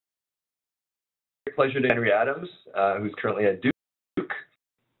pleasure to Henry Adams, who's currently at Duke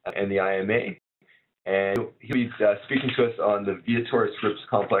and the IMA. And he'll be speaking to us on the Vietoris-Rips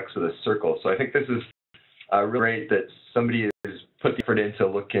complex with a circle. So I think this is really great that somebody has put the effort in to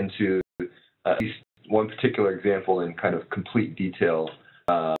look into at least one particular example in kind of complete detail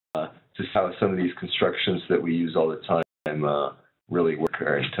to see how some of these constructions that we use all the time really work,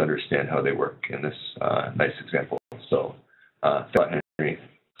 and to understand how they work in this nice example. So, Henry.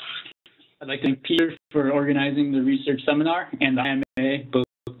 I'd like to thank Peter for organizing the research seminar and the IMA, both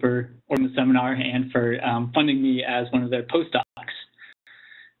for organizing the seminar and for funding me as one of their postdocs.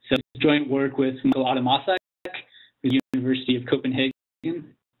 So joint work with Michal Adamaszek, the University of Copenhagen,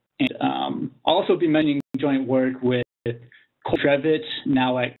 and I'll also be mentioning joint work with Trevitt,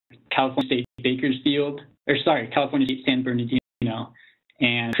 now at California State California State San Bernardino,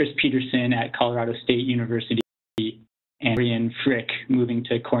 and Chris Peterson at Colorado State University, and Brian Frick moving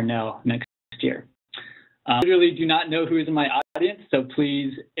to Cornell next year. I literally do not know who is in my audience, so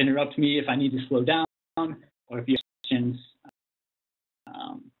please interrupt me if I need to slow down or if you have questions.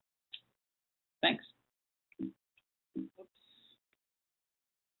 Thanks.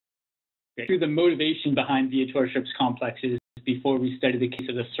 Okay. Through the motivation behind Vietoris-Rips complexes before we study the case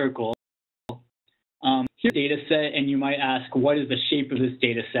of the circle. Here's a data set, and you might ask, what is the shape of this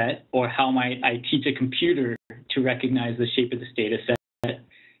data set, or how might I teach a computer to recognize the shape of this data set?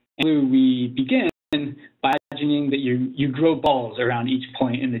 And we begin by imagining that you grow balls around each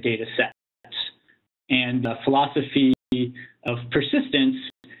point in the data set. And the philosophy of persistence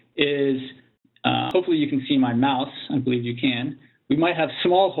is, hopefully you can see my mouse, I believe you can. We might have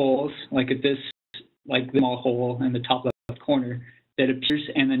small holes, like the small hole in the top left corner, that appears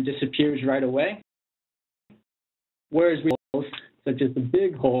and then disappears right away. Whereas we have holes, such as the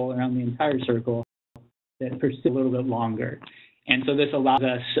big hole around the entire circle, that persist a little bit longer. And so this allows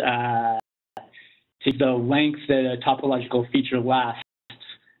us to the length that a topological feature lasts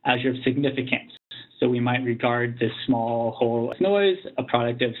as of significance. So we might regard this small hole as noise, a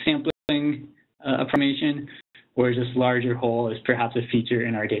product of sampling approximation, whereas this larger hole is perhaps a feature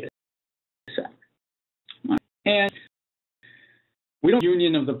in our data set. And we don't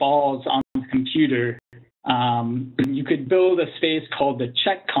union of the balls on the computer. You could build a space called the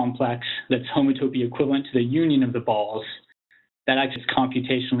check complex that's homotopy equivalent to the union of the balls. That actually is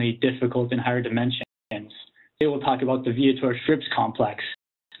computationally difficult in higher dimensions. Today we'll talk about the Vietoris-Rips complex,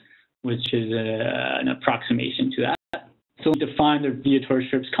 which is an approximation to that. So we'll define the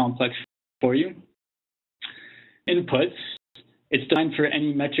Vietoris-Rips complex for you. Inputs, it's defined for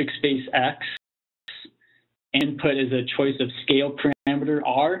any metric space X. Input is a choice of scale parameter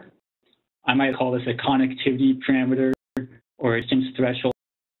R. I might call this a connectivity parameter or a distance threshold.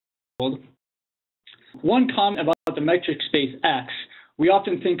 One comment about the metric space X, we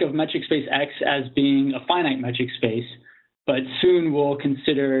often think of metric space X as being a finite metric space, but soon we'll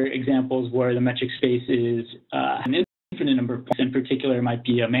consider examples where the metric space is an infinite number of points. In particular, it might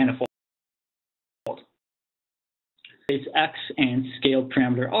be a manifold. Space X and scale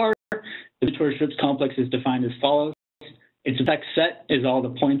parameter R. The Vietoris-Rips complex is defined as follows. Its effect set is all the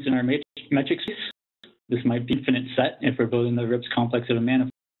points in our metric space. This might be an infinite set if we're building the Rips complex of a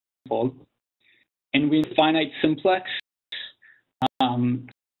manifold. And we have finite simplex of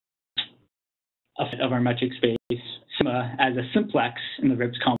our metric space, sigma, as a simplex in the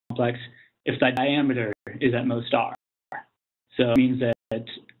Rips complex if the diameter is at most R. So it means that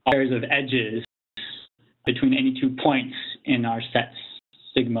pairs of edges between any 2 points in our sets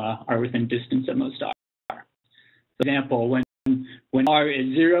sigma are within distance at most R. For example, when R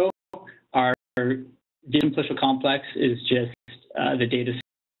is 0, our simplicial complex is just the data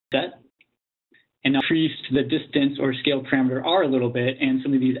set. And now increase the distance or scale parameter R a little bit, and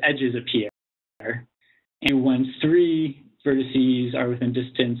some of these edges appear. And when 3 vertices are within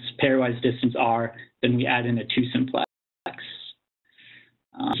distance, pairwise distance R, then we add in a 2 simplex.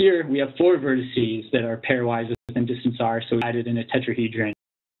 Here we have 4 vertices that are pairwise within distance R, so we added in a tetrahedron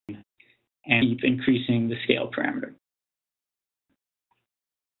and keep increasing the scale parameter.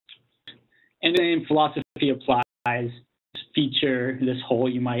 And the same philosophy applies. This feature, this hole,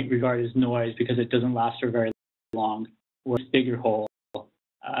 you might regard as noise because it doesn't last for very long, whereas this bigger hole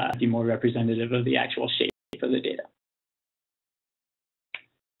be more representative of the actual shape of the data.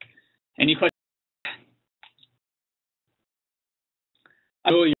 Any questions?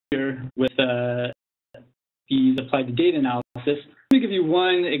 I'm familiar with these applied to data analysis. Let me give you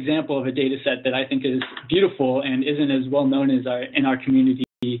one example of a data set that I think is beautiful and isn't as well known as in our community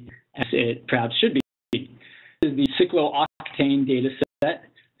as it perhaps should be. This is the cyclooctane data set.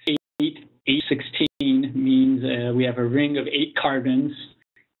 8, 816 means we have a ring of 8 carbons,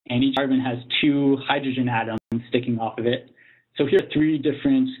 and each carbon has 2 hydrogen atoms sticking off of it. So here are 3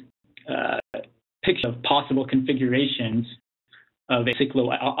 different pictures of possible configurations of a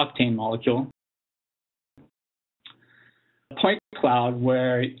cyclooctane molecule. A point cloud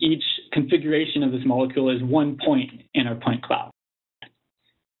where each configuration of this molecule is 1 point in our point cloud.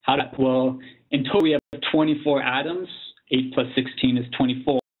 How do well, in total we have 24 atoms. 8 plus 16 is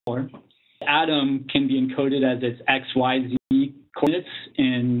 24. The atom can be encoded as its x, y, z coordinates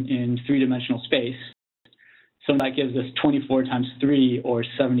in 3-dimensional space. So that gives us 24 times 3, or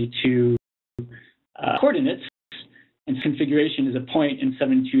 72 coordinates. And configuration is a point in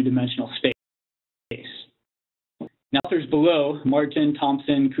 72-dimensional space. Now, authors below, Martin,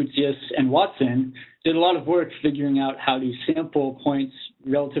 Thompson, Koutsias, and Watson, did a lot of work figuring out how to sample points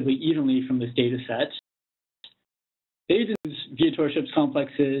relatively evenly from this data set. They use Vietoris-Rips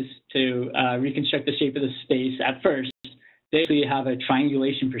complexes to reconstruct the shape of the space. At first, they actually have a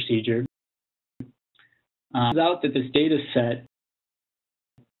triangulation procedure. Turns out that this data set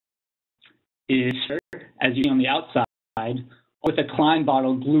is, as you see on the outside, with a Klein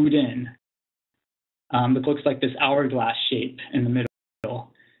bottle glued in. That looks like this hourglass shape in the middle. The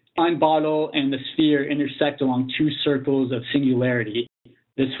Klein bottle and the sphere intersect along 2 circles of singularity.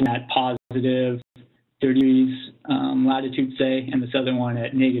 This one at positive 30 degrees latitude, say, and this other one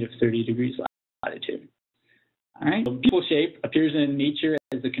at negative 30 degrees latitude. All right. The beautiful shape appears in nature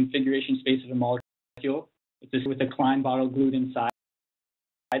as the configuration space of a molecule with a Klein bottle glued inside.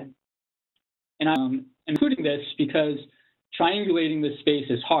 And I'm including this because triangulating this space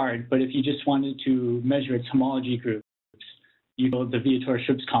is hard, but if you just wanted to measure its homology groups, you build the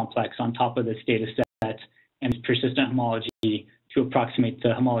Vietoris-Rips complex on top of this data set and persistent homology to approximate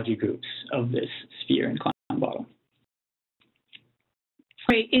the homology groups of this sphere and Klein bottle.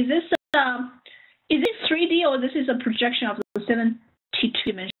 Wait, is this 3D, or this is a projection of the 72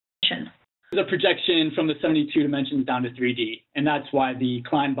 dimension? It's a projection from the 72 dimensions down to 3D, and that's why the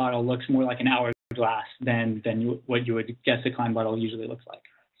Klein bottle looks more like an hourglass than what you would guess a Klein bottle usually looks like.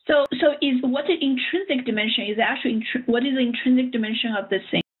 So what's the intrinsic dimension? Is actually what is the intrinsic dimension of this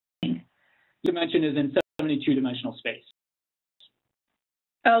thing? Dimension is in 72 dimensional space.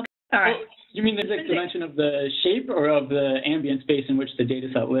 Okay, all right. Oh, you mean the dimension of the shape or of the ambient space in which the data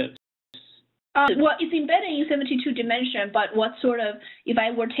set lives? Well, it's embedded in 72 dimension, but what sort of, if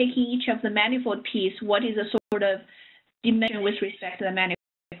I were taking each of the manifold piece, what is the sort of dimension with respect to the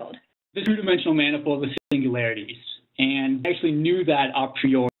manifold? The 2-dimensional manifold with singularities, and I actually knew that a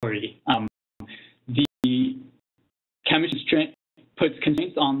priori. The chemistry puts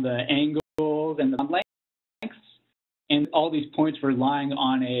constraints on the angles and the bond lengths, and all these points were lying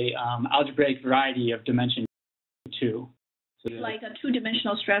on a algebraic variety of dimension 2. So like a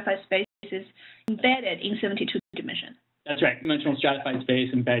 2-dimensional stratified space is embedded in 72 dimension. That's right, dimensional stratified space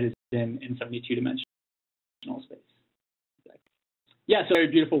embedded in 72 dimensional space. Yeah, so very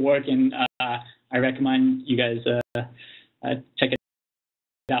beautiful work, and I recommend you guys check it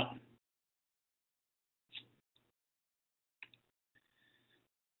out.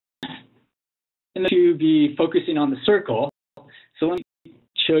 And to be focusing on the circle, so let me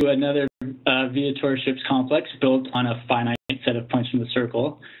show you another Vietoris-Rips complex built on a finite set of points from the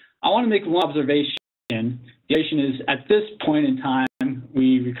circle. I want to make one observation. The observation is, at this point in time,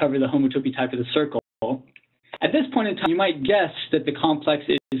 we recover the homotopy type of the circle. At this point in time, you might guess that the complex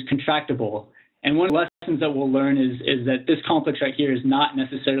is contractible. And one of the lessons that we'll learn is that this complex right here is not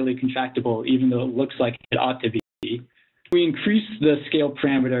necessarily contractible, even though it looks like it ought to be. We increase the scale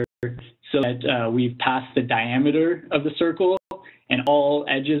parameter so that we've passed the diameter of the circle and all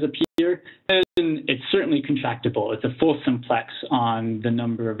edges appear, then it's certainly contractible. It's a full simplex on the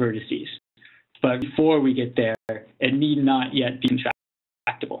number of vertices. But before we get there, it need not yet be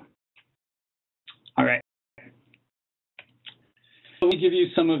contractible. All right. So let me give you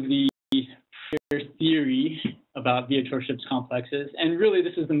some of the theory about Vietoris-Rips complexes, and really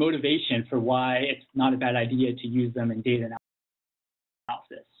this is the motivation for why it's not a bad idea to use them in data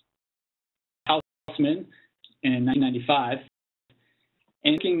analysis. Hausmann in 1995,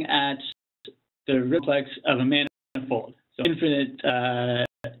 and looking at the complex of a manifold, so infinite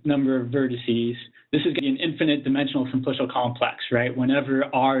number of vertices, this is going to be an infinite dimensional simplicial complex, right? Whenever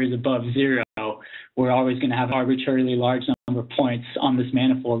R is above 0, we're always going to have an arbitrarily large number of points on this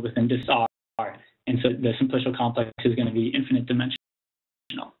manifold within this R. And so the simplicial complex is going to be infinite dimensional.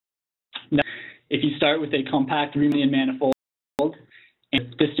 Now, if you start with a compact Riemannian manifold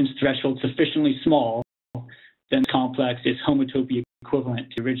and distance threshold sufficiently small, then the complex is homotopy equivalent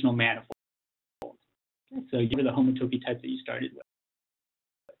to the original manifold. So you're the homotopy type that you started with.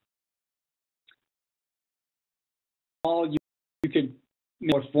 You could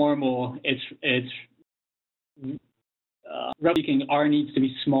more formal, roughly speaking, R needs to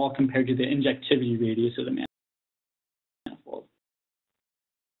be small compared to the injectivity radius of the manifold.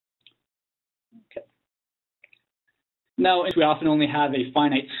 Okay. Now, we often only have a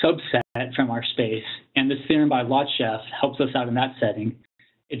finite subset from our space, and this theorem by Lotchev helps us out in that setting.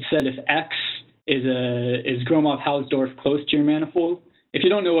 It said if X is Gromov-Hausdorff close to your manifold. If you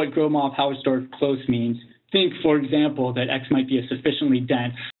don't know what Gromov-Hausdorff close means, think, for example, that X might be a sufficiently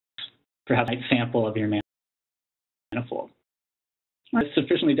dense, perhaps finite sample of your manifold. A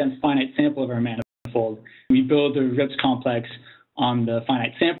sufficiently dense finite sample of our manifold, we build the Rips complex on the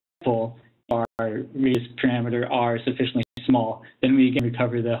finite sample, our radius parameter R is sufficiently small, then we can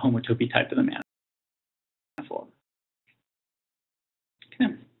recover the homotopy type of the manifold.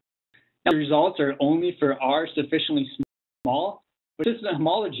 Okay. Now, the results are only for R sufficiently small, but this is a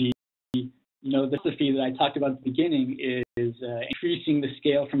homology. The philosophy that I talked about at the beginning is increasing the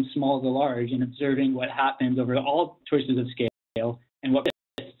scale from small to large and observing what happens over all choices of scale and what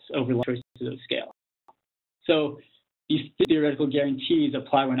exists over large choices of scale. So these theoretical guarantees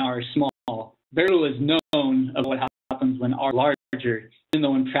apply when R is small. Very little is known of what happens when R is larger, even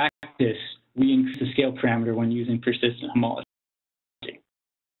though in practice we increase the scale parameter when using persistent homology.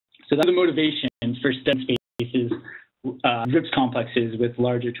 So that's the motivation for stem spaces, Rips complexes with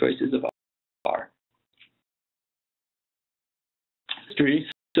larger choices of R. History.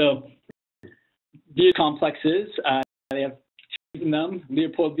 So these complexes, they have two of them,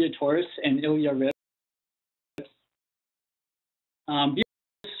 Leopold Vietoris and Ilya Rips. Vietoris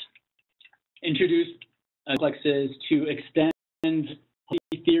introduced complexes to extend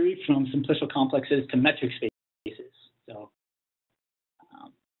homology theory from simplicial complexes to metric spaces. So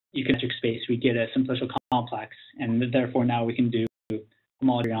you can metric space, we get a simplicial complex, and therefore now we can do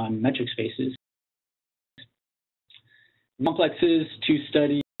homology on metric spaces. Complexes to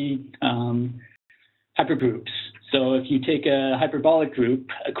study hypergroups. So if you take a hyperbolic group,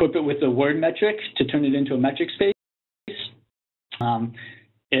 equip it with a word metric to turn it into a metric space.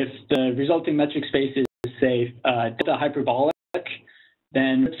 If the resulting metric space is, say, delta hyperbolic,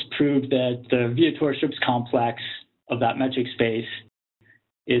 then it's proved that the Vietoris-Rips complex of that metric space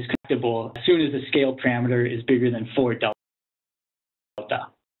is contractible as soon as the scale parameter is bigger than 4 delta.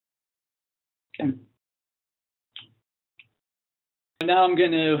 Okay. Now I'm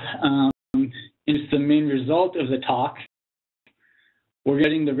going to introduce the main result of the talk. We're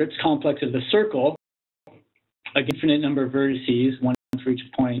getting the Rips complex of the circle, an infinite number of vertices, one for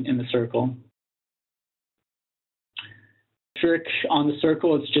each point in the circle. Metric on the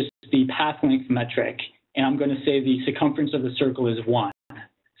circle, it's just the path length metric, and I'm going to say the circumference of the circle is 1.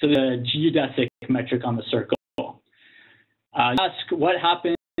 So the geodesic metric on the circle. Ask what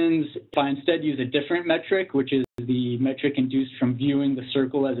happens if I instead use a different metric, which is the metric induced from viewing the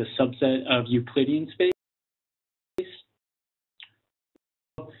circle as a subset of Euclidean space.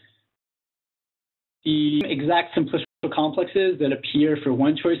 The exact simplicial complexes that appear for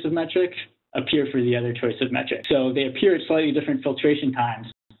one choice of metric appear for the other choice of metric. So they appear at slightly different filtration times,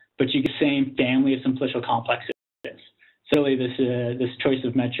 but you get the same family of simplicial complexes. So really this choice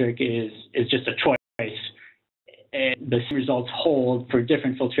of metric is just a choice. And the results hold for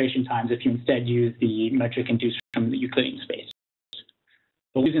different filtration times if you instead use the metric induced from the Euclidean space.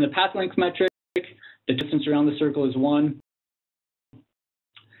 But using the path length metric, the distance around the circle is 1.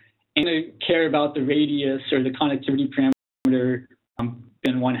 And I care about the radius or the connectivity parameter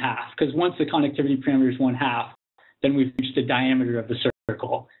in 1/2, because once the connectivity parameter is 1/2, then we've reached the diameter of the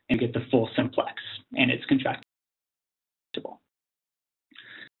circle and get the full simplex, and it's contractible.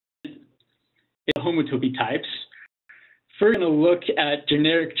 The homotopy types. First, we're going to look at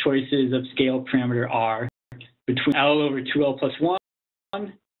generic choices of scale parameter R between L over 2L plus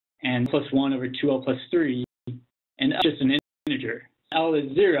 1 and plus 1 over 2L plus 3, and L is just an integer. L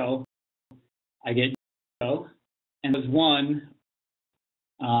is 0, I get 0, and as 1,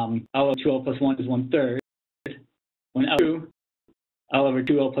 L over 2L plus 1 is 1/3. When L is 2, L over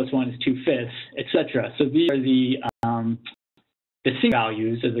 2L plus 1 is 2/5, etc. So these are the single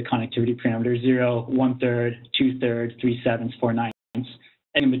values of the connectivity parameter: 0, 1/3, 2/3, 3/7, 4/9. And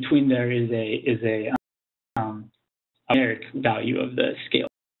in between there is a numeric value of the scale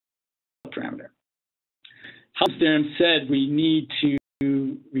parameter. Hausmann's theorem said we need to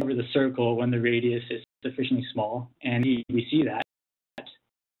recover the circle when the radius is sufficiently small, and we see that.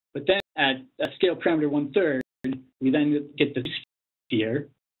 But then at a scale parameter 1/3, we then get the sphere.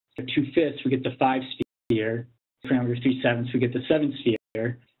 At 2/5, we get the 5 sphere. Parameter 3/7, we get the 7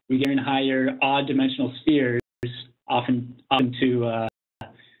 sphere. We get in higher odd dimensional spheres, often to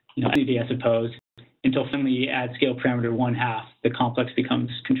infinity, I suppose. until finally at scale parameter 1/2, the complex becomes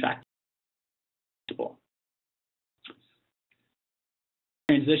contractible.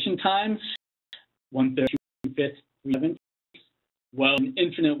 Transition times, 1/3, 2/5, 3/7. Well, an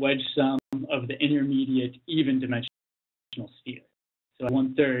infinite wedge sum of the intermediate even dimensional sphere. So at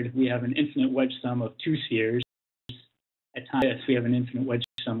 1/3, we have an infinite wedge sum of 2 spheres. At time this, we have an infinite wedge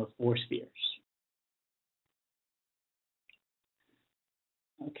sum of 4 spheres.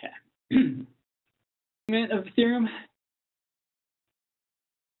 Okay. Of the theorem.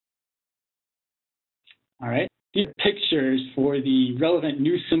 All right. These are pictures for the relevant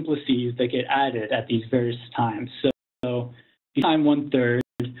new simplices that get added at these various times. So time 1/3,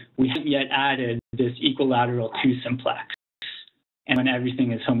 we haven't yet added this equilateral 2 simplex, and when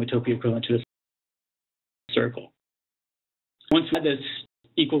everything is homotopy equivalent to the circle. Once we add this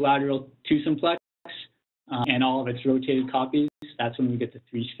equilateral 2 simplex and all of its rotated copies, that's when we get the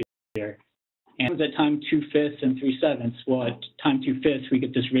 3 sphere. And at time 2/5 and 3/7, well, at time 2/5, we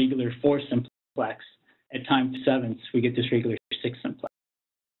get this regular 4 simplex. At time 7, we get this regular 6 simplex.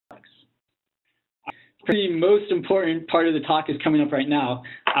 The most important part of the talk is coming up right now.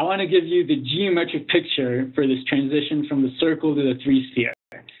 I want to give you the geometric picture for this transition from the circle to the 3 sphere.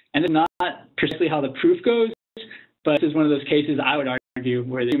 And it's not precisely how the proof goes, but this is one of those cases I would argue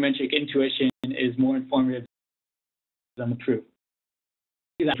where the geometric intuition is more informative than the proof.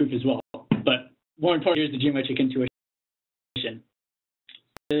 That proof as well, but more important is the geometric intuition.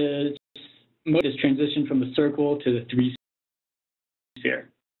 This transition from the circle to the 3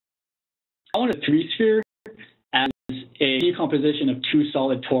 sphere. I want a 3 sphere as a decomposition of 2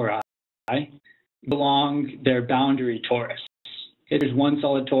 solid tori along their boundary torus. Okay, there's one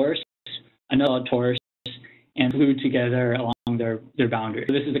solid torus, another solid torus, and glued together along their boundary.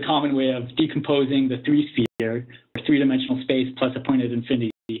 So this is a common way of decomposing the 3 sphere, or 3-dimensional space plus a point at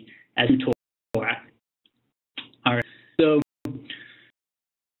infinity, as 2 tori. All right, so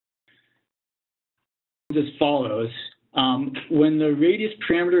as follows. When the radius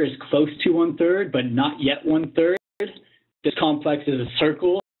parameter is close to 1/3, but not yet 1/3, this complex is a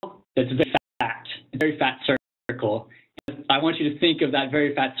circle that's very fat, a very fat circle. I want you to think of that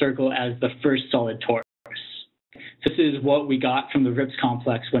very fat circle as the first solid torus. This is what we got from the Rips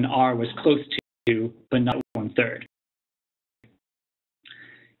complex when R was close to, but not 1/3.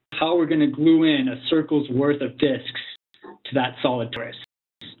 How we're going to glue in a circle's worth of disks to that solid torus.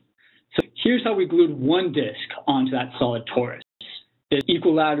 So here's how we glued one disk onto that solid torus. This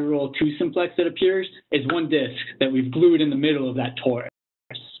equilateral 2 simplex that appears is one disk that we've glued in the middle of that torus.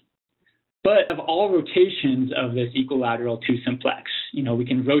 But of all rotations of this equilateral 2 simplex, we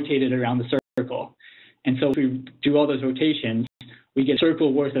can rotate it around the circle. And so if we do all those rotations, we get a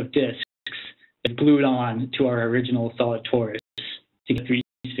circle worth of disks that's glued on to our original solid torus to get 3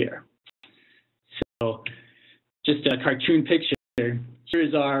 sphere. So just a cartoon picture.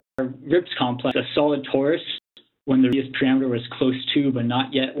 Here's our Rips complex, a solid torus when the radius parameter was close to but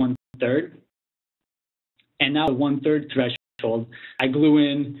not yet 1/3. And now the 1/3 threshold, I glue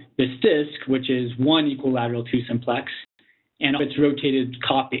in this disk, which is one equilateral 2 simplex, and its rotated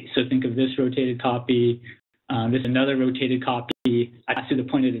copy. So think of this rotated copy, this another rotated copy. I pass through the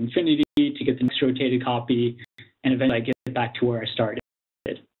point at infinity to get the next rotated copy, and eventually I get back to where I started.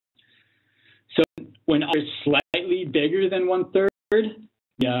 So when R is slightly bigger than 1/3,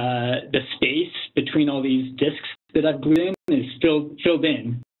 the space between all these disks that I've glued in is filled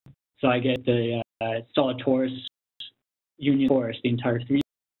in. So I get the solid torus, union torus, the entire 3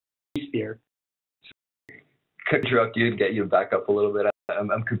 sphere. Could interrupt you and get you back up a little bit?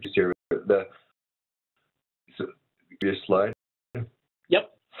 I'm confused here. Your slide?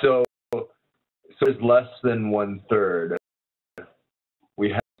 Yep. So it's less than 1/3. We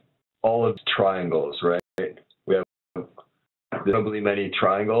have all of triangles, right? We have probably many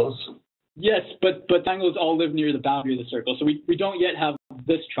triangles. Yes, but triangles all live near the boundary of the circle. So we don't yet have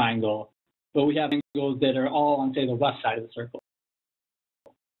this triangle, but we have triangles that are all on, say, the left side of the circle.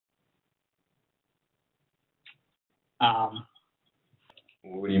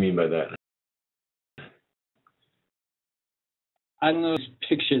 What do you mean by that? I don't know this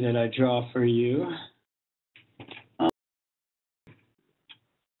picture that I draw for you.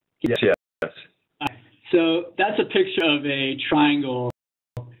 Yes. So that's a picture of a triangle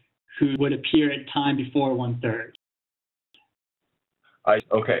who would appear at time before 1/3.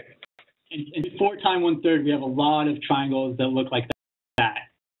 Okay. And before time 1/3, we have a lot of triangles that look like that.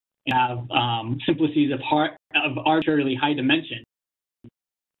 We have simplices of arbitrarily high dimension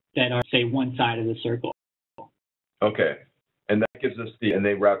that are, say, one side of the circle. Okay. And that gives us and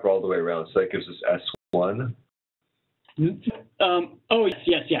they wrap all the way around, so that gives us S1. Oh,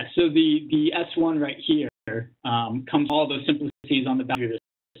 yes. So the S1 right here comes from all those simplices on the boundary of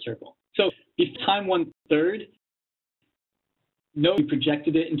the circle. So if time 1/3, no, we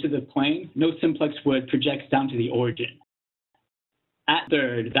projected it into the plane, no simplex would project down to the origin. At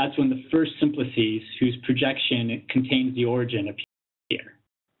third, that's when the first simplices whose projection contains the origin appear.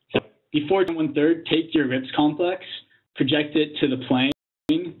 So before time 1/3, take your Rips complex, project it to the plane,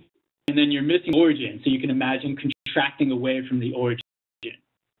 and then you're missing origin. So you can imagine contracting away from the origin.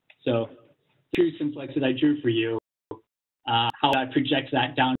 So two simplex that I drew for you, how I project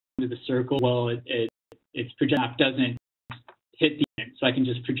that down to the circle, well, its project doesn't hit the end, so I can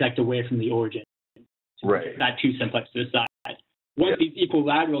just project away from the origin. So right. That two simplex to the side. Once these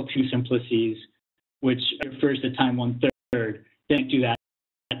equilateral two simplices, which refers to time 1/3, then do that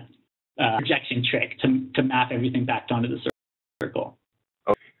projection trick to map everything back down to the circle.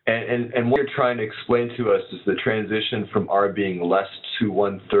 Okay. And what you're trying to explain to us is the transition from R being less to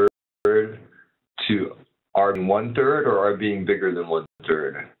 1/3 to R being 1/3, or R being bigger than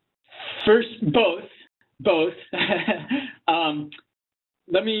 1/3? First, both.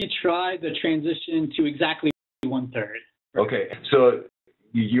 Let me try the transition to exactly 1/3. Okay, so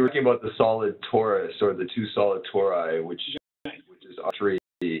you're talking about the solid torus, or the two solid tori, which is R3.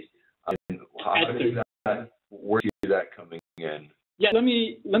 How does that, where do you see that coming in? Yeah, let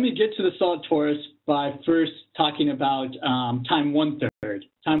me get to the solid torus by first talking about time 1/3.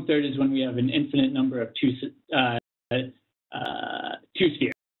 Time 1/3 is when we have an infinite number of two spheres.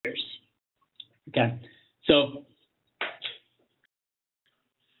 Okay, so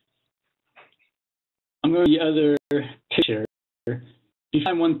I'm going to the other picture. Before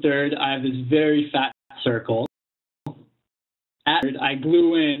time 1/3, I have this very fat circle. At third, I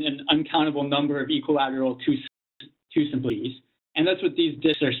glue in an uncountable number of equilateral two simplices, and that's what these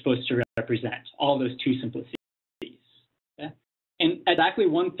disks are supposed to represent, all those two simplices. Okay? And at exactly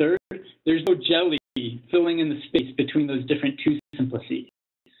 1/3, there's no jelly filling in the space between those different two simplices.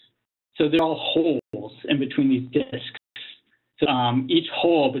 So they're all holes in between these disks. So each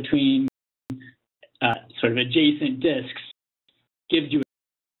hole between sort of adjacent disks gives you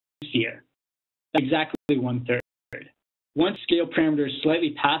a sphere. That's exactly 1/3. Once scale parameter is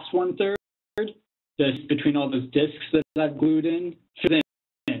slightly past 1/3, between all those disks that I've glued in, fill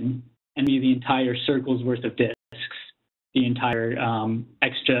in and be the entire circle's worth of disks, the entire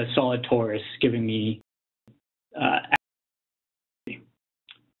extra solid torus, giving me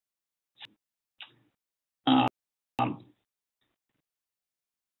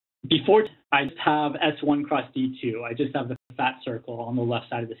before I just have S1 cross D2. I just have the fat circle on the left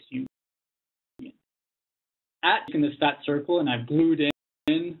side of this union. In this fat circle, and I've glued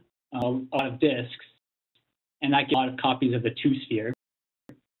in a lot of disks, and I get a lot of copies of the two sphere.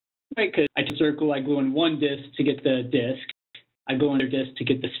 Right? Because I take a circle, I glue in one disk to get the disk, I glue in another disk to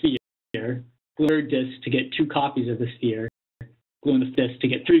get the sphere, glue in a disk to get two copies of the sphere, glue in the disk to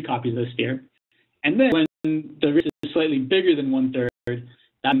get three copies of the sphere. And then when the Rips is slightly bigger than 1/3,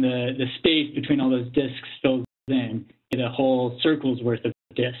 then the space between all those disks fills in, get a whole circle's worth of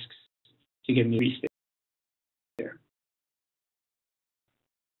disks to give me a sphere.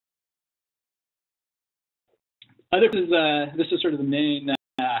 This is sort of the main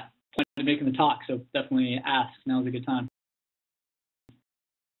point to make in the talk, so definitely ask. Now's a good time.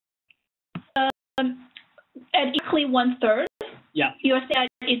 At exactly 1/3, yeah, you're saying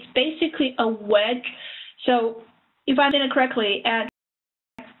it's basically a wedge. So if I did it correctly,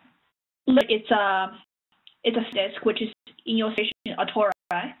 it's a disk, which is in your station a tori,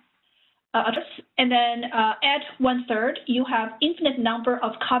 and then at 1/3, you have infinite number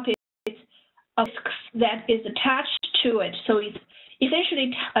of copies of disks that is attached to it. So it's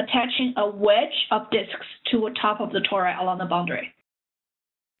essentially attaching a wedge of disks to the top of the tori along the boundary.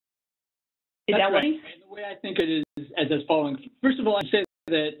 Is that right? And the way I think it is as following. First of all, I'd say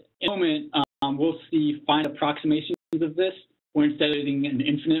that in a moment we'll see fine approximations of this, where instead of using an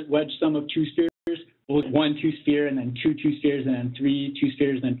infinite wedge sum of two spheres, we'll look at 1 2-sphere, and then 2 2-spheres, and then 3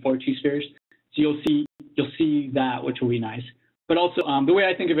 2-spheres, and then 4 2-spheres. So you'll see that, which will be nice. But also the way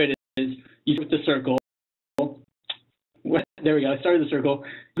I think of it is you start with the circle. There we go. I started the circle.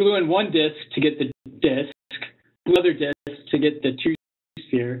 Glue in one disk to get the disk, glue another disk to get the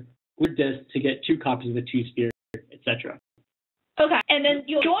 2-sphere, glue disk to get 2 copies of the 2-sphere, etc. Okay, and then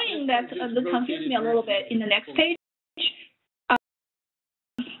you're joining that confused me a little bit in the next page.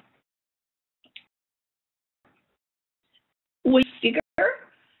 With figure,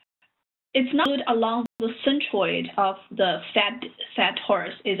 it's not glued along the centroid of the fat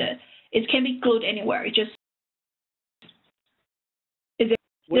torus, is it? It can be glued anywhere. It just is it?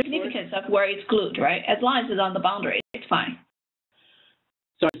 the significance of where it's glued, right? As long as it's on the boundary, it's fine.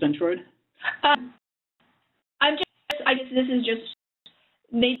 Sorry, Centroid? I guess this is just,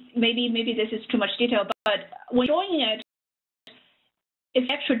 maybe this is too much detail, but when drawing it, if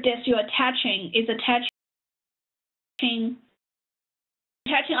the extra disk you're attaching is attaching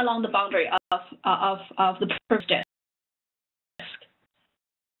along the boundary of the perfect disk.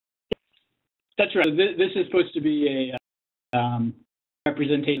 That's right. This is supposed to be a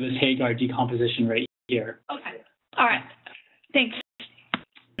representation of this Hagar decomposition right here. Okay. All right. Thanks.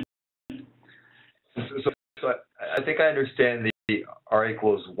 So I think I understand the R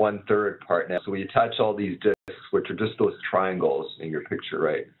equals 1/3 part now. So we attach all these disks, which are just those triangles in your picture,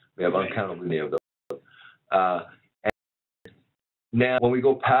 right? We have uncountably many of those. And now, when we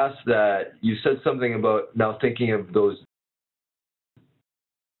go past that, you said something about now thinking of those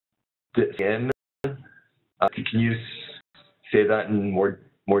disks in. Can you say that in more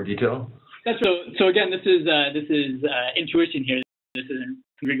detail? That's so again, this is intuition here. This isn't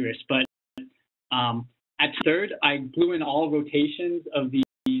rigorous, but at third, I glue in all rotations of these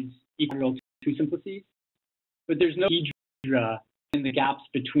equal to simplices, but there's no hedra in the gaps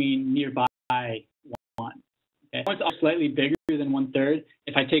between nearby ones. Okay? One's slightly bigger than 1/3.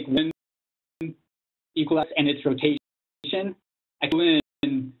 If I take one equal x and its rotation, I glue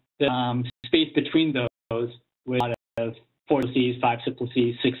in the space between those with a lot of 4 simplices, 5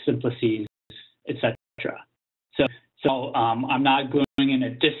 simplices, 6 simplices, etc. So I'm not gluing in a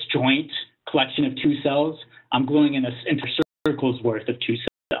disjoint collection of 2 cells. I'm gluing in into circles worth of 2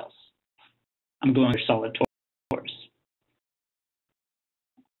 cells. I'm gluing a solid torus.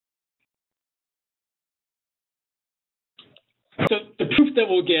 So the proof that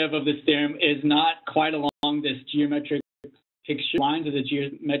we'll give of this theorem is not quite along this geometric picture, lines of the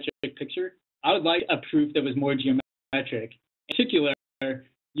geometric picture. I would like a proof that was more geometric. In particular,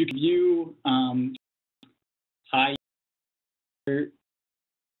 you can view high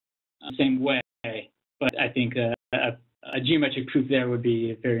same way, but I think a geometric proof there would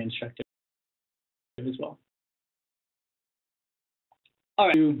be very instructive as well. All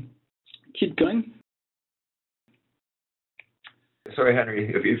right, keep going. Sorry,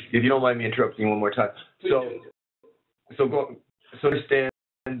 Henry, if you don't mind me interrupting one more time. So understand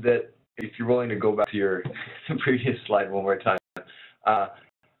that if you're willing to go back to your previous slide one more time,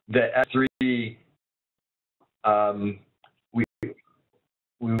 that S3 we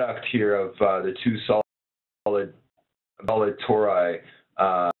left here of the 2 solid tori,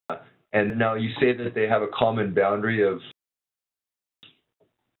 and now you say that they have a common boundary of.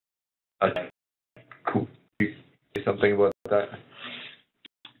 Cool. Can you say something about that?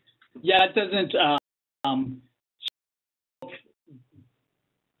 Yeah, it doesn't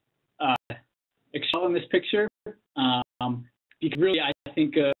excel in this picture. Because really, I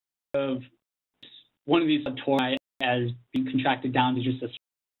think of one of these tori as being contracted down to just a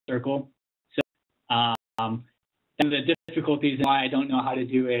circle. So, and the difficulties and why I don't know how to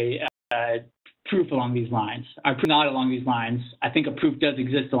do a proof along these lines. Our proof not along these lines. I think a proof does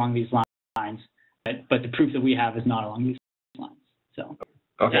exist along these lines, but the proof that we have is not along these lines. So.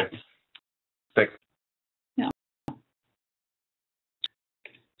 Okay. Yeah. Thanks. Yeah. So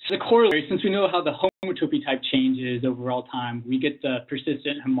the corollary, since we know how the homotopy type changes over all time, we get the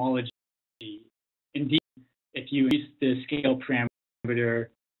persistent homology. Indeed, if you use the scale parameter,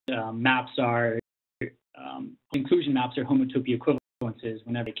 maps are inclusion maps are homotopy equivalences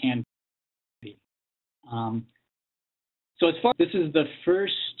whenever they can be. So as far as this is the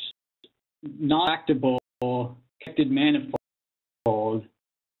first non-contractible connected manifold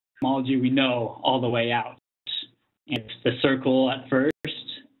homology we know all the way out. And it's the circle at first.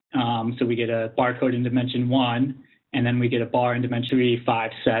 So we get a barcode in dimension 1, and then we get a bar in dimension 3,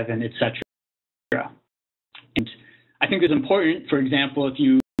 5, 7, etc. And I think it's important, for example,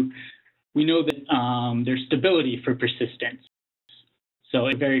 we know that there's stability for persistence. So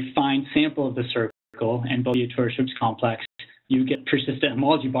a very fine sample of the circle and both Vietoris-Rips complex, you get persistent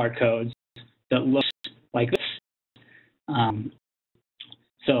homology barcodes that look like this.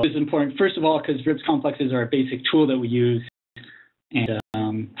 So this is important, first of all, because Rips complexes are a basic tool that we use,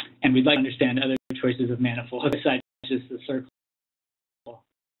 and we'd like to understand other choices of manifold besides just the circle.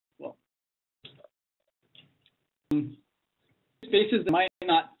 Well, spaces that I might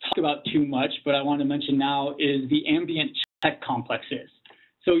not talk about too much, but I want to mention now is the ambient check complexes.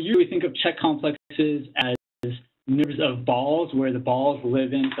 So you usually think of check complexes as nerves of balls, where the balls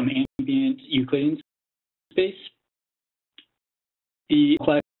live in some ambient Euclidean space. The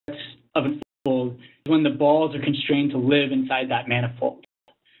complex of a manifold is when the balls are constrained to live inside that manifold.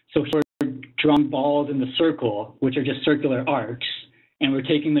 So if we're drawing balls in the circle, which are just circular arcs, and we're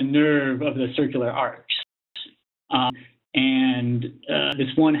taking the nerve of the circular arcs.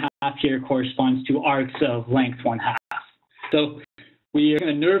 This 1/2 here corresponds to arcs of length 1/2. So we are in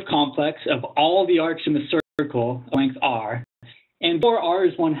a nerve complex of all the arcs in the circle, length r, and for r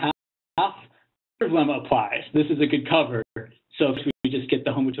is 1/2, nerve lemma applies. This is a good cover, so we just get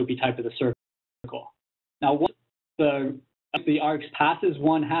the homotopy type of the circle. Now, once the arcs passes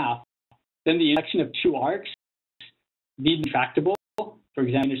 1/2, then the intersection of two arcs need contractible. For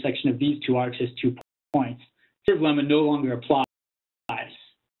example, the intersection of these two arcs is 2 points. Nerve lemma no longer applies.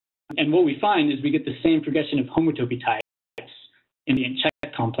 And what we find is we get the same progression of homotopy types in the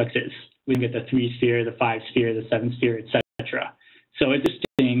check complexes. We get the 3-sphere, the 5-sphere, the 7-sphere, etc. So it's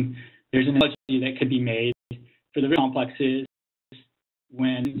interesting. There's an analogy that could be made for the Riemann complexes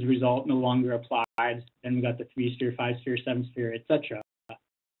when the result no longer applied. Then we got the 3-sphere, 5-sphere, 7-sphere, etc.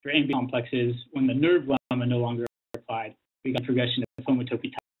 For ambient complexes, when the nerve lemma no longer applied, we got progression of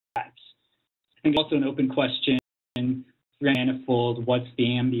homotopy types. I think also an open question for a manifold, what's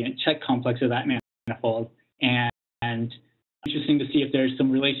the ambient check complex of that manifold? And interesting to see if there's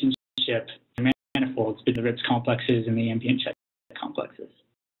some relationship for manifolds between the Rips complexes and the ambient check complexes.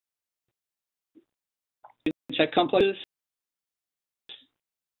 Check complexes.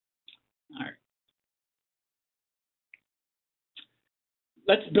 All right.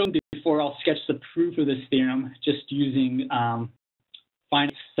 Let's build before I'll sketch the proof of this theorem, just using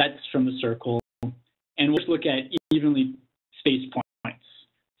finite sets from the circle. And we'll just look at evenly spaced points.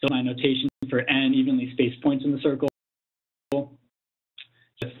 So my notation for n evenly spaced points in the circle,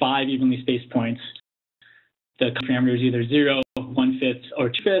 5 evenly spaced points. The parameter is either 0, 1/5, or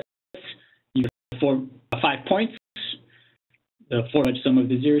 2/5. You have 5 points, the 4-edge sum of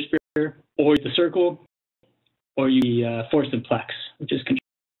the 0 sphere, or the circle, or you 4 simplex, which is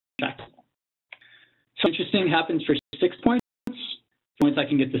contractible. So interesting happens for 6 points. Points I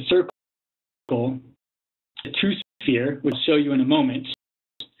can get the circle, the 2-sphere, which I'll show you in a moment,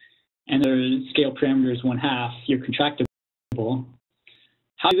 and the scale parameter is 1/2. You're contractible.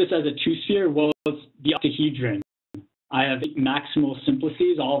 How do this as a 2-sphere? Well, it's the octahedron. I have maximal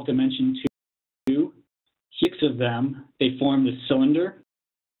simplices, all of dimension 2. 6 of them, they form the cylinder,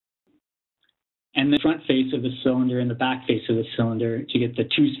 and the front face of the cylinder and the back face of the cylinder to get the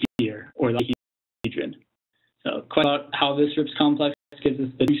 2-sphere, or the octahedron. So, quite about how this Rips complex gives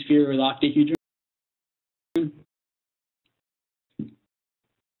us the 2-sphere or the octahedron.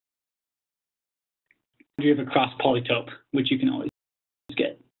 You have a cross polytope, which you can always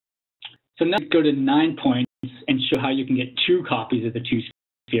get. So now let's go to 9 points and show how you can get 2 copies of the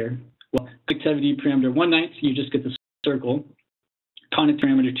 2-sphere. Well, conductivity parameter 1/9, you just get the circle. Conductivity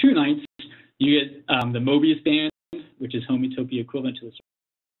parameter 2/9, you get the Mobius band, which is homotopy equivalent to the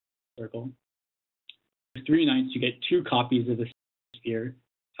circle. 3/9, you get 2 copies of the sphere.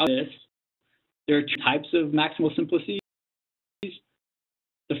 How is this? There are 2 types of maximal simplices.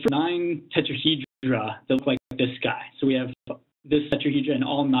 The first 9 tetrahedra that look like this guy. So we have this tetrahedra and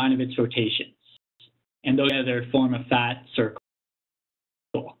all 9 of its rotations. And those together form a fat circle.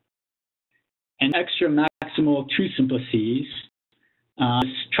 And extra maximal 2 simplices,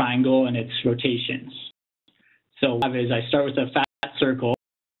 this triangle and its rotations. So what I have is I start with a fat circle.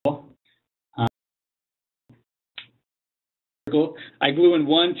 I glue in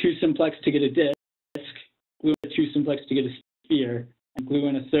 1 2-simplex to get a disk, glue in a 2-simplex to get a sphere, and glue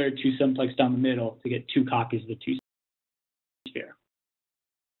in a third 2-simplex down the middle to get 2 copies of the 2-sphere.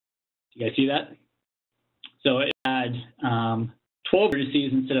 You guys see that? So it had 12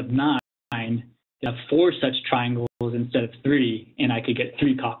 vertices instead of 9. You have 4 such triangles instead of 3, and I could get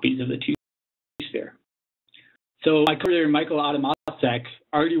 3 copies of the 2-sphere. So my co-author Michal Adamaszek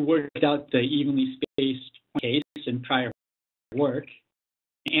already worked out the evenly spaced case in prior work,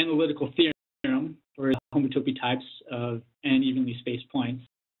 analytical theorem for homotopy types of n evenly spaced points.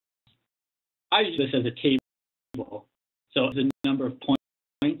 I use this as a table. So the number of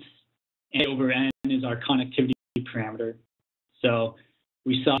points, and over n is our connectivity parameter. So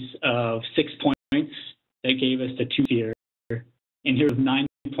we saw of 6 points that gave us the 2-sphere, and here with 9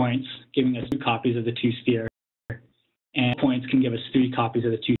 points giving us 2 copies of the 2-sphere, and points can give us 3 copies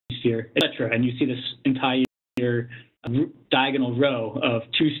of the 2-sphere, etc. And you see this entire diagonal row of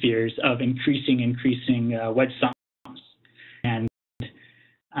 2 spheres of increasing wedge sums. And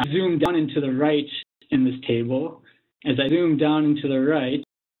I zoom down into the right in this table. As I zoom down into the right,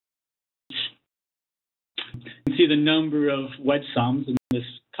 you can see the number of wedge sums in this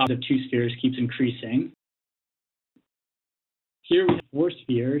copy of 2 spheres keeps increasing. Here we have 4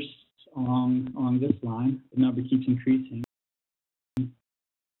 spheres along this line. The number keeps increasing.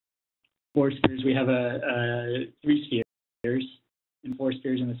 4 spheres, we have 3 spheres. in 4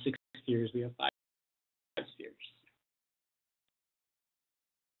 spheres. In the 6 spheres, we have 5 spheres.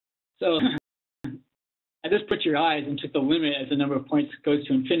 So I just put your eyes and took the limit as the number of points goes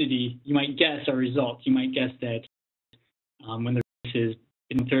to infinity. You might guess a result. You might guess that when the radius is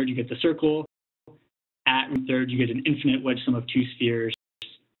in 1/3, you get the circle. At 1/3, you get an infinite wedge sum of 2 spheres,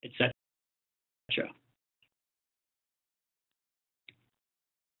 etc.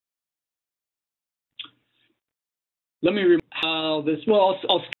 Let me remark how this, well,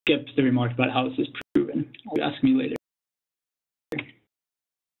 I'll skip the remark about how this is proven. Ask me later.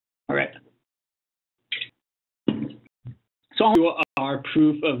 All right. So I'll do our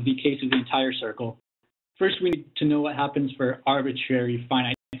proof of the case of the entire circle. First, we need to know what happens for arbitrary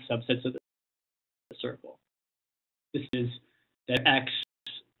finite subsets of the circle. This is that X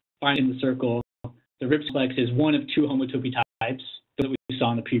finite in the circle, the Rips complex is one of 2 homotopy types that we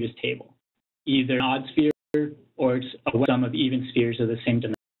saw in the previous table. Either an odd sphere or it's a sum of even spheres of the same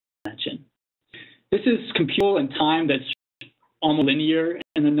dimension. This is computable in time that's almost linear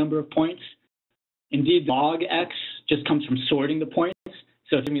in the number of points. Indeed, log X just comes from sorting the points.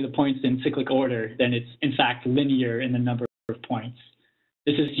 So if you give me the points in cyclic order, then it's in fact linear in the number of points.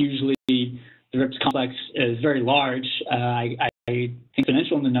 This is usually, the Rips complex is very large. I think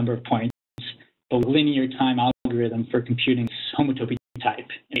exponential in the number of points, but linear time algorithm for computing homotopy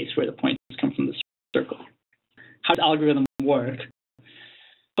type, in case where the points come from the circle. How does the algorithm work?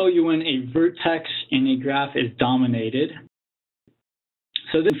 I'll tell you when a vertex in a graph is dominated.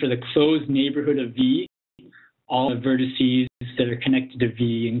 So this is for the closed neighborhood of V, all the vertices that are connected to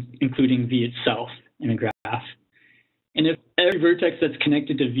V, including V itself in a graph. And if every vertex that's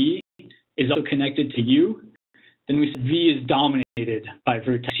connected to V is also connected to U, then we say V is dominated by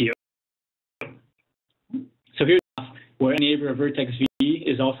vertex U. So here's where a neighbor of vertex V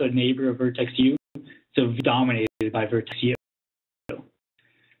is also a neighbor of vertex U. So V dominated by vertex U.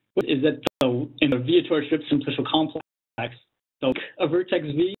 What is that in the Vietoris-Rips simplicial complex, so a vertex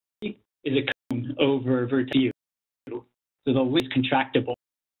V is a cone over vertex U. So the link is contractible.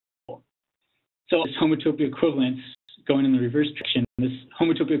 So this homotopy equivalence, going in the reverse direction, this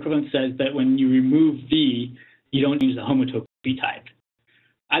homotopy equivalence says that when you remove V, you don't change the homotopy type.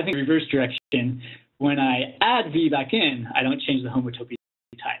 I think reverse direction, when I add V back in, I don't change the homotopy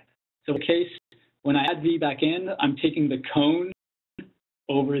type. So in the case, when I add V back in, I'm taking the cone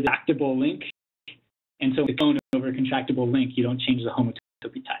over the contractible link. And so the cone over a contractible link, you don't change the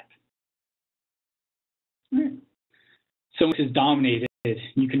homotopy type. All right. So when this is dominated,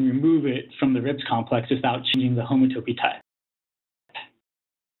 you can remove it from the Rips complex without changing the homotopy type.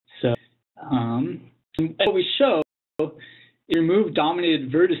 So what we show is remove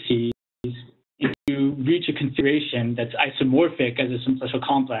dominated vertices and you reach a configuration that's isomorphic as a simplicial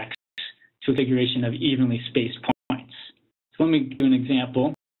complex to a configuration of evenly spaced points. So let me give an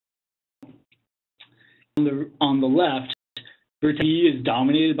example. On the left, vertex V is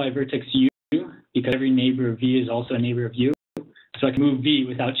dominated by vertex U because every neighbor of V is also a neighbor of U. So I can move V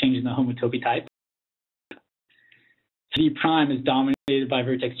without changing the homotopy type. V prime is dominated by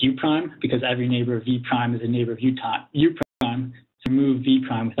vertex U prime because every neighbor of V prime is a neighbor of U prime. So move V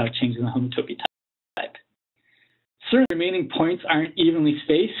prime without changing the homotopy type. Certain remaining points aren't evenly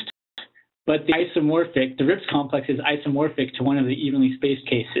spaced, but the Rips complex is isomorphic to one of the evenly spaced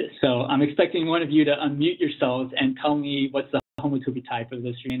cases. So I'm expecting one of you to unmute yourselves and tell me what's the homotopy type of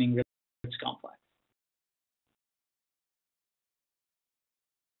this remaining Rips complex.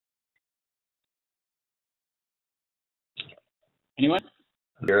 Anyone?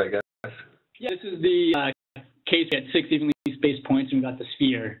 Here, I guess. Yeah, this is the case at 6 evenly spaced points, and we got the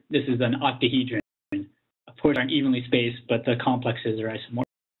sphere. This is an octahedron. Of course, aren't evenly spaced, but the complexes are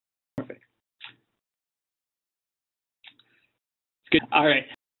isomorphic. Good. All right.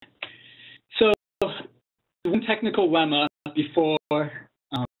 So one technical lemma before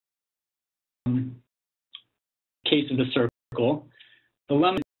case of the circle. The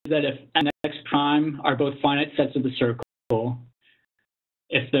lemma is that if n and x prime are both finite sets of the circle,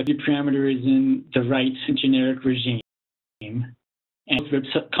 if the V parameter is in the right generic regime, and both Rips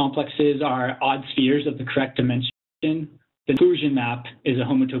complexes are odd spheres of the correct dimension, the inclusion map is a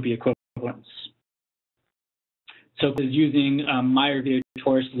homotopy equivalence. So using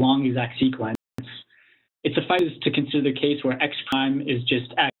Meyer-Vietoris long exact sequence, it suffices to consider the case where x prime is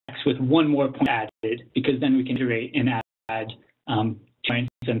just x with one more point added, because then we can iterate and add 2 points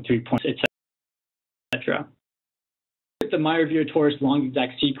and 3 points, etc. With the Meyer-Vietoris long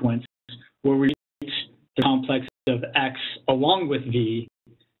exact sequence, where we reach the complex of x along with V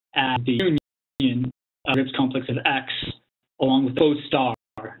as the union of Rips complex of x along with both star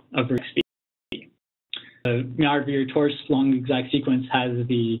of vertex V. The our Vietoris long exact sequence has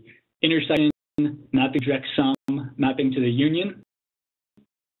the intersection mapping direct sum mapping to the union.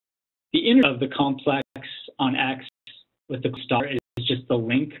 The inner of the complex on X with the star is just the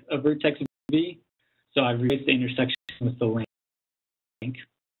link of vertex V. So I've replaced the intersection with the link.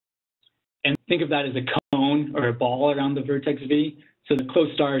 And think of that as a cone or a ball around the vertex V. So the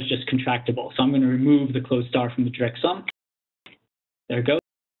closed star is just contractible. So I'm going to remove the closed star from the direct sum. There it goes.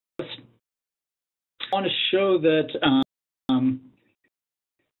 I want to show that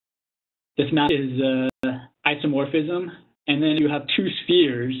this map is isomorphism, and then you have two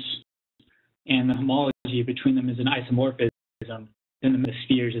spheres, and the homology between them is an isomorphism. Then the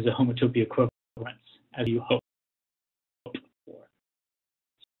spheres is a homotopy equivalence, as you hope for.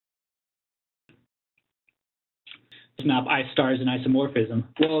 This map I star is an isomorphism.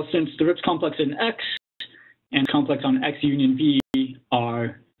 Well, since the Rips complex in X and complex on X union V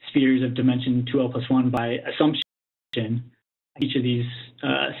are spheres of dimension 2L plus 1 by assumption, each of these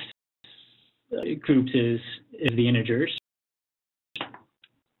groups is the integers.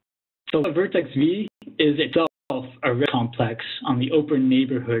 So a vertex V is itself a Rips complex on the open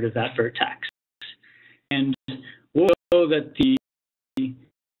neighborhood of that vertex. And we'll know that the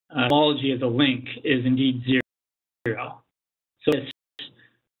homology of the link is indeed 0. So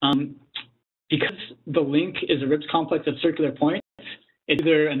because the link is a Rips complex of circular points, it's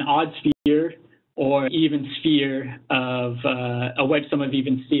either an odd sphere or even sphere of a wedge sum of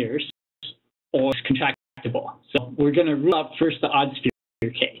even spheres, or it's contractible. So we're going to rule out first the odd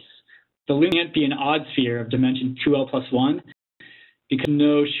sphere case. The link can't be an odd sphere of dimension 2L plus 1 because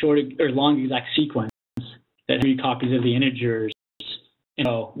no short or long exact sequence that has 3 copies of the integers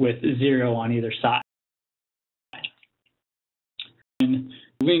with 0 on either side. And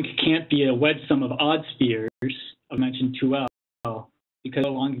the link can't be a wedge sum of odd spheres of dimension 2L because a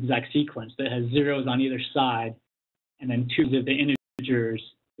long exact sequence that has zeros on either side and then 2's of the integers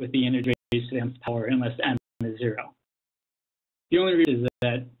with the integer raised to the nth power unless m is 0. The only reason is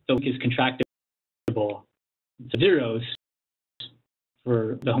that the link is contractible to zeros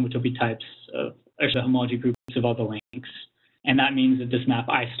for the homotopy types of, or the homology groups of all the links. And that means that this map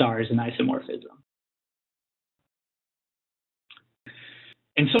I star is an isomorphism.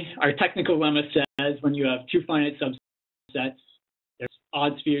 And so our technical lemma says when you have two finite subsets, there's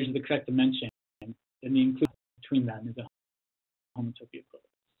odd spheres of the correct dimension, then the inclusion between them is a homotopy equivalence.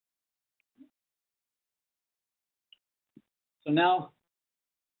 So now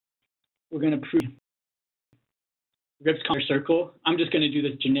we're going to prove Rips circle. I'm just going to do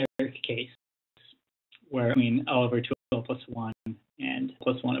this generic case where between L over 2L plus 1 and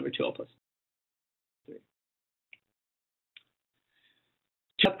plus 1 over 2L plus 3.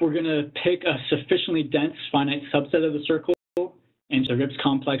 We're going to pick a sufficiently dense finite subset of the circle, and so Rips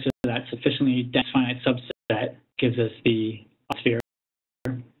complex of that sufficiently dense finite subset gives us the sphere.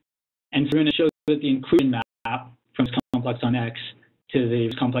 And so we're going to show that the inclusion map from this complex on X to the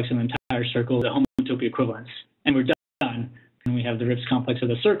Rips complex of the entire circle is a homotopy equivalence. And we're done. And we have the Rips complex of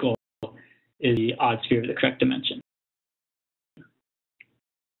the circle is the odd sphere of the correct dimension.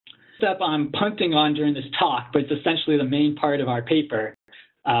 Step I'm punting on during this talk, but it's essentially the main part of our paper.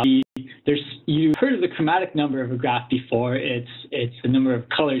 You've heard of the chromatic number of a graph before. It's the number of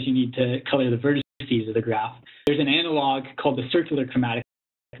colors you need to color the vertices of the graph. There's an analog called the circular chromatic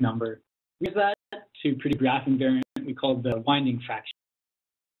number. We use that to produce a graph invariant we call the winding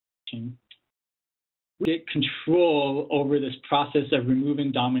fraction. We get control over this process of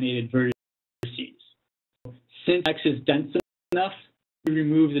removing dominated vertices. Since X is dense enough, we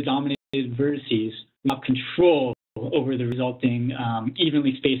remove the dominated vertices. We have control over the resulting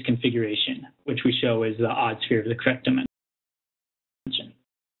evenly spaced configuration, which we show is the odd sphere of the correct dimension.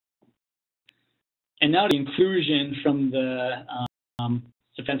 And now the inclusion from the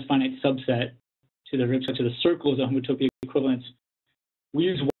dense finite subset to the Rips to the circle is a homotopy equivalence. We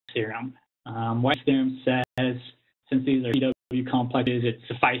use White's theorem. White's theorem says, since these are PW complexes, it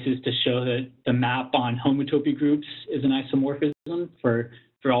suffices to show that the map on homotopy groups is an isomorphism for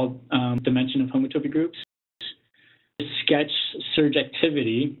all dimension of homotopy groups. To sketch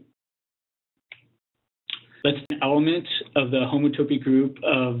surjectivity, that's an element of the homotopy group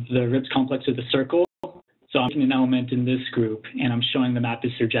of the Rips complex of the circle. So I'm taking an element in this group, and I'm showing the map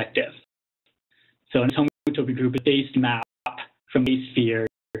is surjective. So in this homotopy group, a based map from a sphere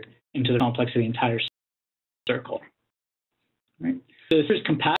into the complex of the entire circle. Right. So this is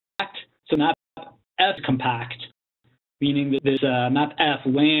compact. So map F is compact, meaning that this map F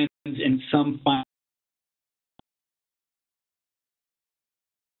lands in some finite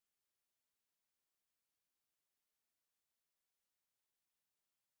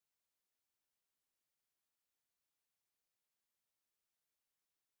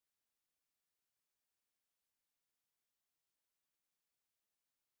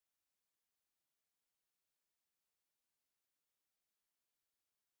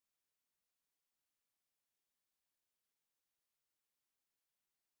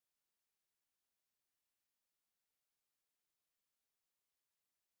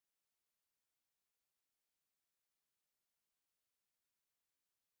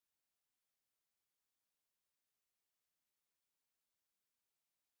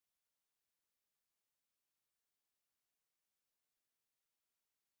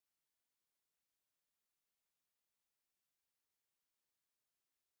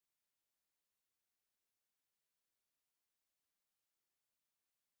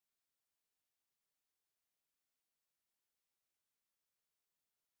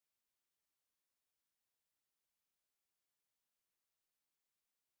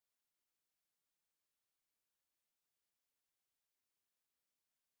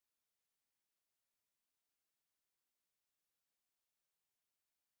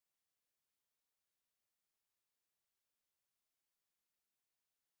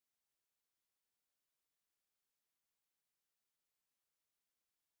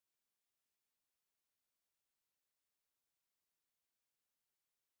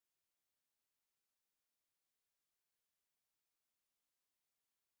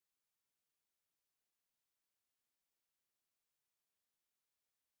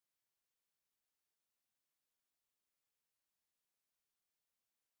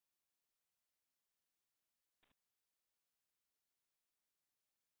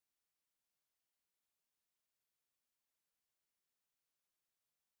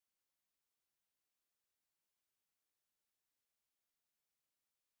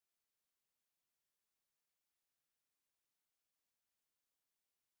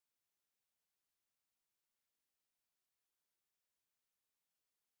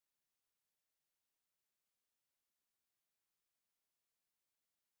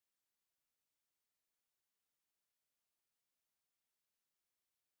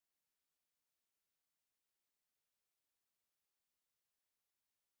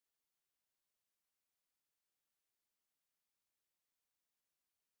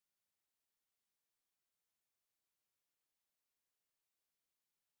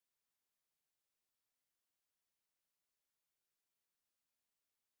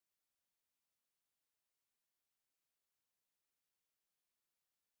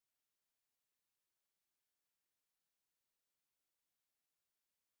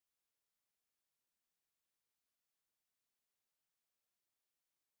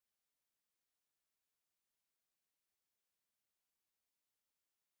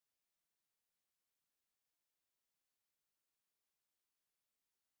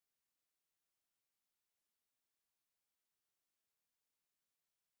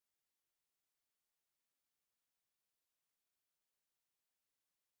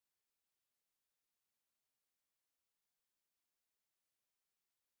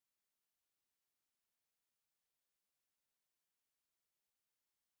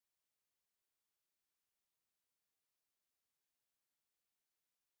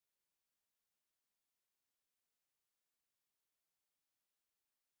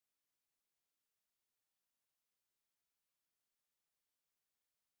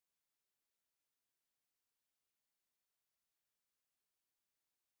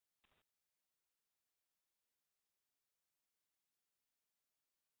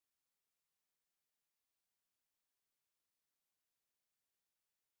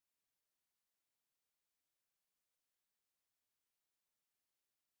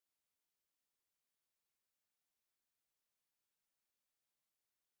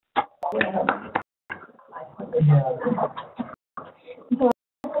So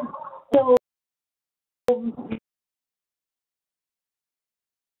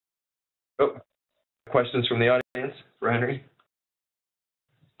Oh, questions from the audience for Henry?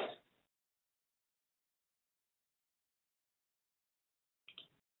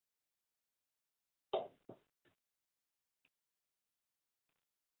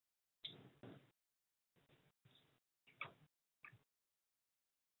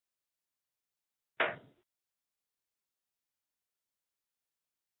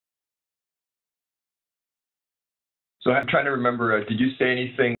 So I'm trying to remember, did you say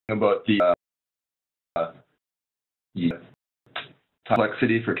anything about the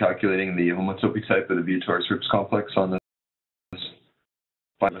complexity for calculating the homotopy type of the Vietoris-Rips complex on this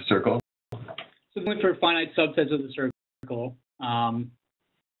finite circle? So for finite subsets of the circle,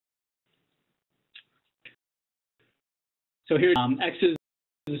 so here x's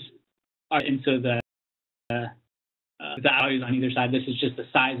are, and so the values on either side. This is just the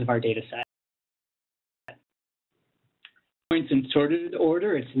size of our data set. Points in sorted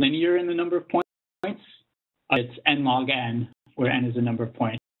order, it's linear in the number of points. It's n log n, where n is the number of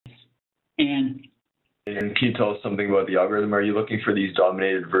points. And can you tell us something about the algorithm? Are you looking for these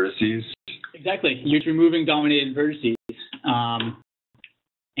dominated vertices? Exactly. You're removing dominated vertices.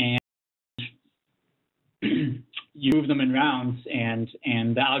 And you move them in rounds, and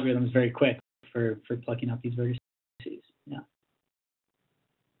the algorithm is very quick for plucking out these vertices. Yeah.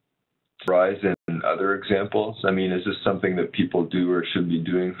 Rise in other examples? I mean, is this something that people do or should be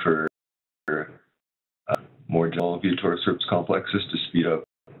doing for more general Vietoris-Rips complexes to speed up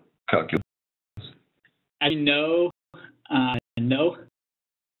calculus? As you know, no.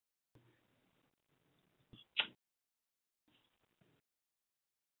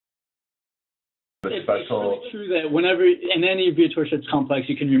 It's really true that whenever in any Vietoris-Rips complex,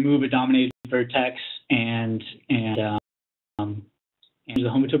 you can remove a dominated vertex and use a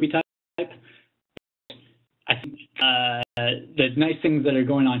homotopy type. I think the nice things that are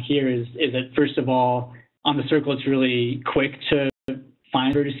going on here is that, first of all, on the circle, it's really quick to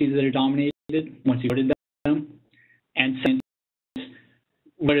find vertices that are dominated once you've sorted them. And second,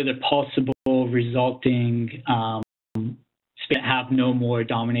 what are the possible resulting that have no more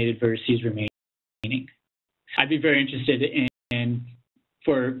dominated vertices remaining? I'd be very interested in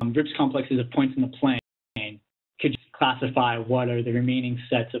for Rips complexes of points in the plane, could you classify what are the remaining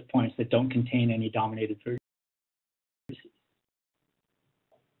sets of points that don't contain any dominated vertices?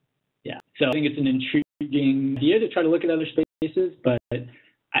 Yeah, so I think it's an intriguing idea to try to look at other spaces, but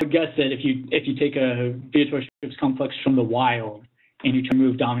I would guess that if you take a Vietoris-Rips complex from the wild and you try to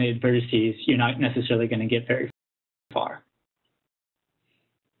remove dominated vertices, you're not necessarily going to get very far.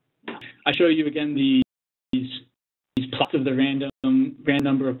 I show you again these plots of the random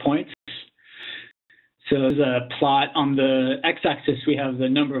number of points. So there's a plot on the x-axis. We have the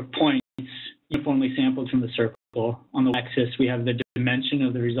number of points uniformly sampled from the circle. On the y-axis, we have the dimension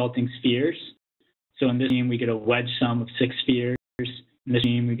of the resulting spheres. So in this scheme, we get a wedge sum of 6 spheres. In this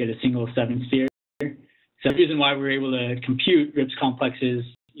scheme, we get a single 7 sphere. So the reason why we're able to compute Rips complexes,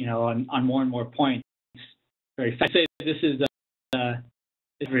 on more and more points very fast. Say this is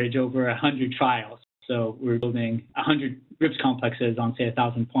average over 100 trials. So we're building 100 Rips complexes on, say,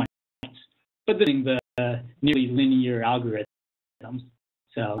 1,000 points. But then the nearly linear algorithms.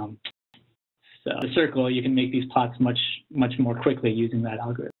 So the circle, you can make these plots much more quickly using that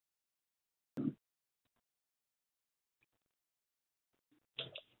algorithm.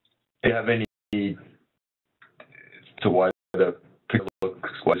 Do you have any to why the picture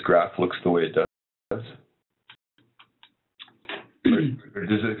why this graph looks the way it does? Or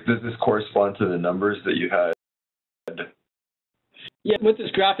does this correspond to the numbers that you had? Yeah, what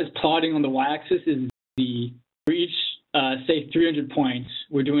this graph is plotting on the y-axis is for each, say, 300 points,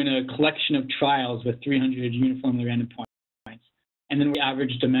 we're doing a collection of trials with 300 uniformly random points. And then we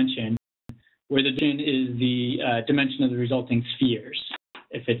average dimension, where the dimension is the dimension of the resulting spheres,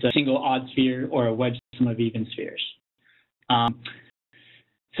 if it's a single odd sphere or a wedge sum of even spheres.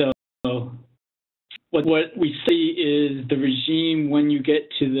 So what we see is the regime when you get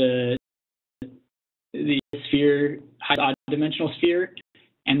to the sphere, odd dimensional sphere,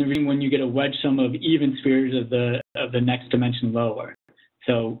 and the regime when you get a wedge sum of even spheres of the next dimension lower.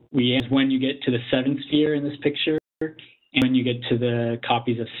 So we ask when you get to the 7th sphere in this picture, and when you get to the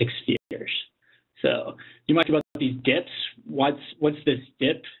copies of 6 spheres. So you might think about these dips. What's this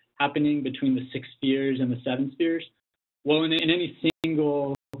dip happening between the 6 spheres and the 7 spheres? Well, in any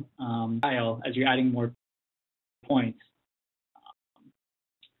single tile, as you're adding more points,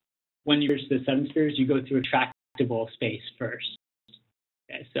 when you reach the 7 spheres, you go through a tractable space first.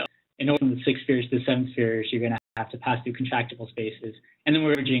 Okay, so in order from the 6 spheres to the 7 spheres, you're going to have to pass through contractible spaces. And then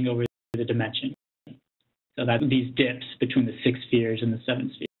we're averaging over the dimension. So that these dips between the 6 spheres and the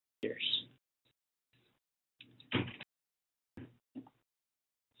 7 spheres.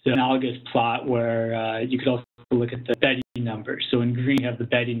 So analogous plot where you could also look at the Betti numbers. So in green, you have the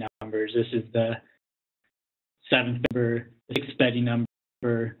Betti numbers. This is the 7th number, the 6th Betti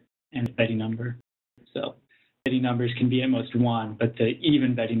number, and the Betti number. So Betti numbers can be at most 1, but the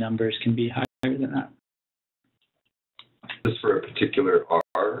even Betti numbers can be higher than that. This for a particular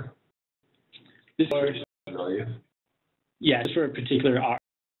R? This for, value? Yeah, this for a particular R.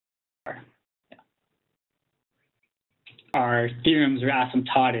 Yeah. Our theorems are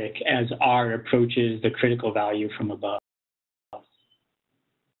asymptotic as R approaches the critical value from above.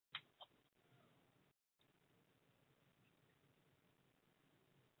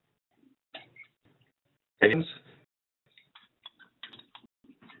 James?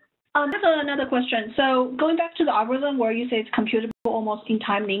 That's another question. So going back to the algorithm where you say it's computable almost in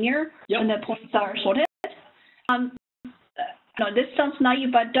time linear, Yep. and the points are sorted. No, this sounds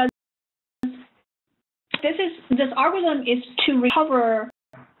naive, but this algorithm is to recover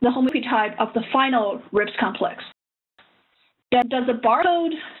the homotopy type of the final Rips complex. Then does the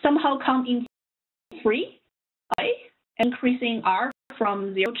barcode somehow come in free, right? Increasing R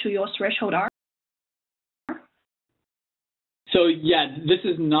from 0 to your threshold R? So yeah, this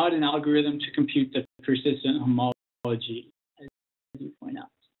is not an algorithm to compute the persistent homology, as you point out.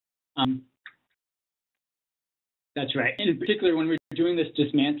 That's right. And in particular, when we're doing this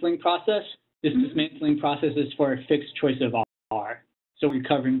dismantling process, this dismantling process is for a fixed choice of R. So we're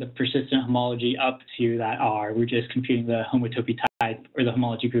covering the persistent homology up to that R. We're just computing the homotopy type or the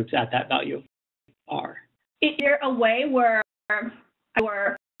homology groups at that value of R. Is there a way where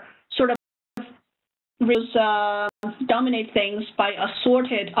our sort of dominate things by a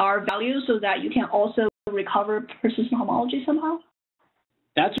sorted R value so that you can also recover persistent homology somehow?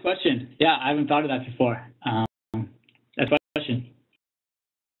 That's a question. Yeah, I haven't thought of that before. That's a question.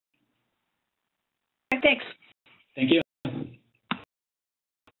 Thanks. Thank you.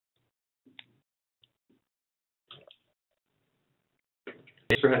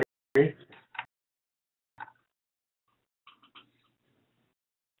 Thanks for Henry.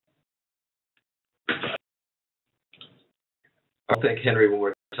 I'll thank Henry one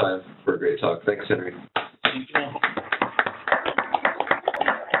more time for a great talk. Thanks, Henry. Thank you.